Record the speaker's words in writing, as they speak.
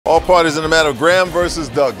All parties in the matter of Graham versus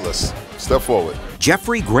Douglas. Step forward.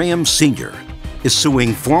 Jeffrey Graham Sr. is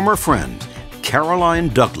suing former friend Caroline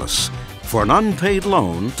Douglas for an unpaid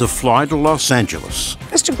loan to fly to Los Angeles.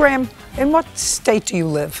 Mr. Graham, in what state do you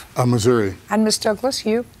live? Missouri. And Miss Douglas,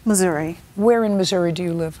 you? Missouri. Where in Missouri do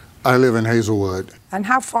you live? I live in Hazelwood. And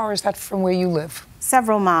how far is that from where you live?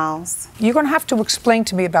 Several miles. You're going to have to explain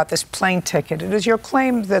to me about this plane ticket. It is your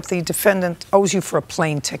claim that the defendant owes you for a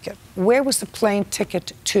plane ticket. Where was the plane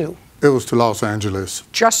ticket to? It was to Los Angeles.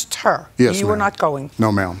 Just her? Yes, You were ma'am. not going?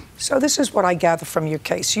 No, ma'am. So this is what I gather from your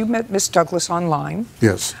case. You met Miss Douglas online.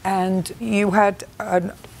 Yes. And you had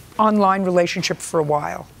an online relationship for a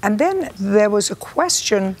while. And then there was a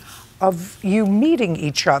question of you meeting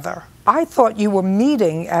each other. I thought you were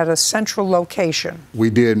meeting at a central location. We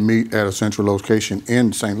did meet at a central location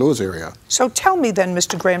in St. Louis area. So tell me then,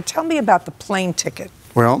 Mr. Graham, tell me about the plane ticket.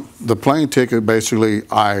 Well, the plane ticket, basically,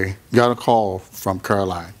 I got a call from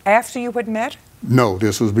Caroline. After you had met? No,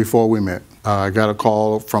 this was before we met. I got a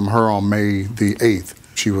call from her on May the 8th.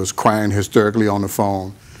 She was crying hysterically on the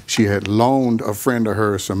phone. She had loaned a friend of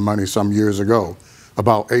hers some money some years ago,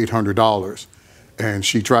 about $800. And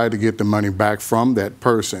she tried to get the money back from that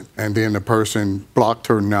person. And then the person blocked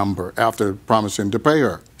her number after promising to pay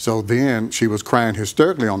her. So then she was crying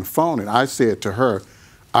hysterically on the phone. And I said to her,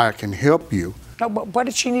 I can help you. No, but what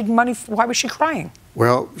did she need money for? Why was she crying?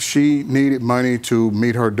 Well, she needed money to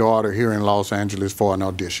meet her daughter here in Los Angeles for an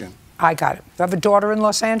audition. I got it. You have a daughter in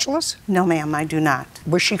Los Angeles? No, ma'am, I do not.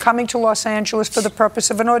 Was she coming to Los Angeles for the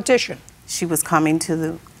purpose of an audition? She was coming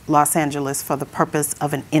to Los Angeles for the purpose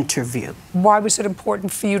of an interview. Why was it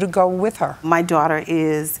important for you to go with her? My daughter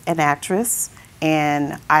is an actress,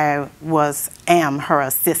 and I am her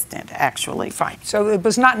assistant, actually. Fine. So it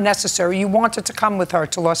was not necessary. You wanted to come with her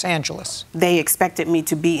to Los Angeles. They expected me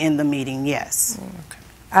to be in the meeting, yes. Okay.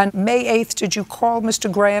 And May 8th, did you call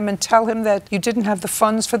Mr. Graham and tell him that you didn't have the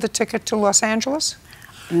funds for the ticket to Los Angeles?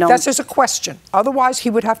 No. That's just a question. Otherwise, he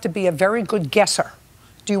would have to be a very good guesser.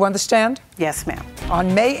 Do you understand? Yes, ma'am.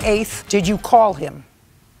 On May 8th, did you call him?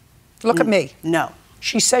 Look at me. No.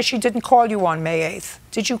 She says she didn't call you on May 8th.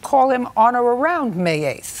 Did you call him on or around May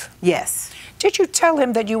 8th? Yes. Did you tell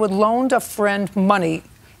him that you had loaned a friend money,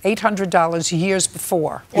 $800 years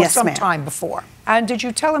before, or Yes, some ma'am. time before? And did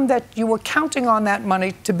you tell him that you were counting on that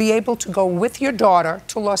money to be able to go with your daughter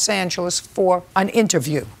to Los Angeles for an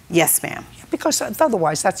interview? Yes, ma'am. Because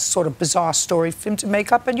otherwise, that's a sort of bizarre story for him to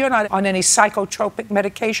make up. And you're not on any psychotropic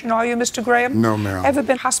medication, are you, Mr. Graham? No, ma'am. Ever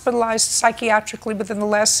been hospitalized psychiatrically within the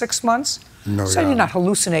last 6 months? No, So Your you're Honor. not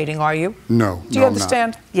hallucinating, are you? No, Do you no, I'm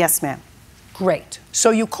understand? Yes, ma'am. Great. So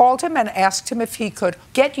you called him and asked him if he could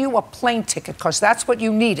get you a plane ticket, because that's what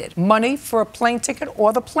you needed. Money for a plane ticket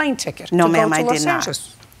or the plane ticket No, to ma'am, go to I Los did not.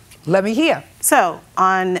 Angeles. Let me hear. So,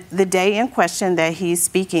 on the day in question that he's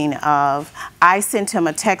speaking of, I sent him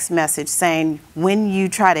a text message saying, when you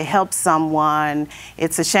try to help someone,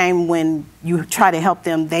 it's a shame when you try to help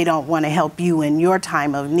them, they don't want to help you in your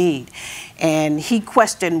time of need. And he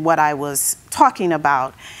questioned what I was talking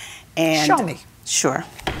about. And Show me. Sure.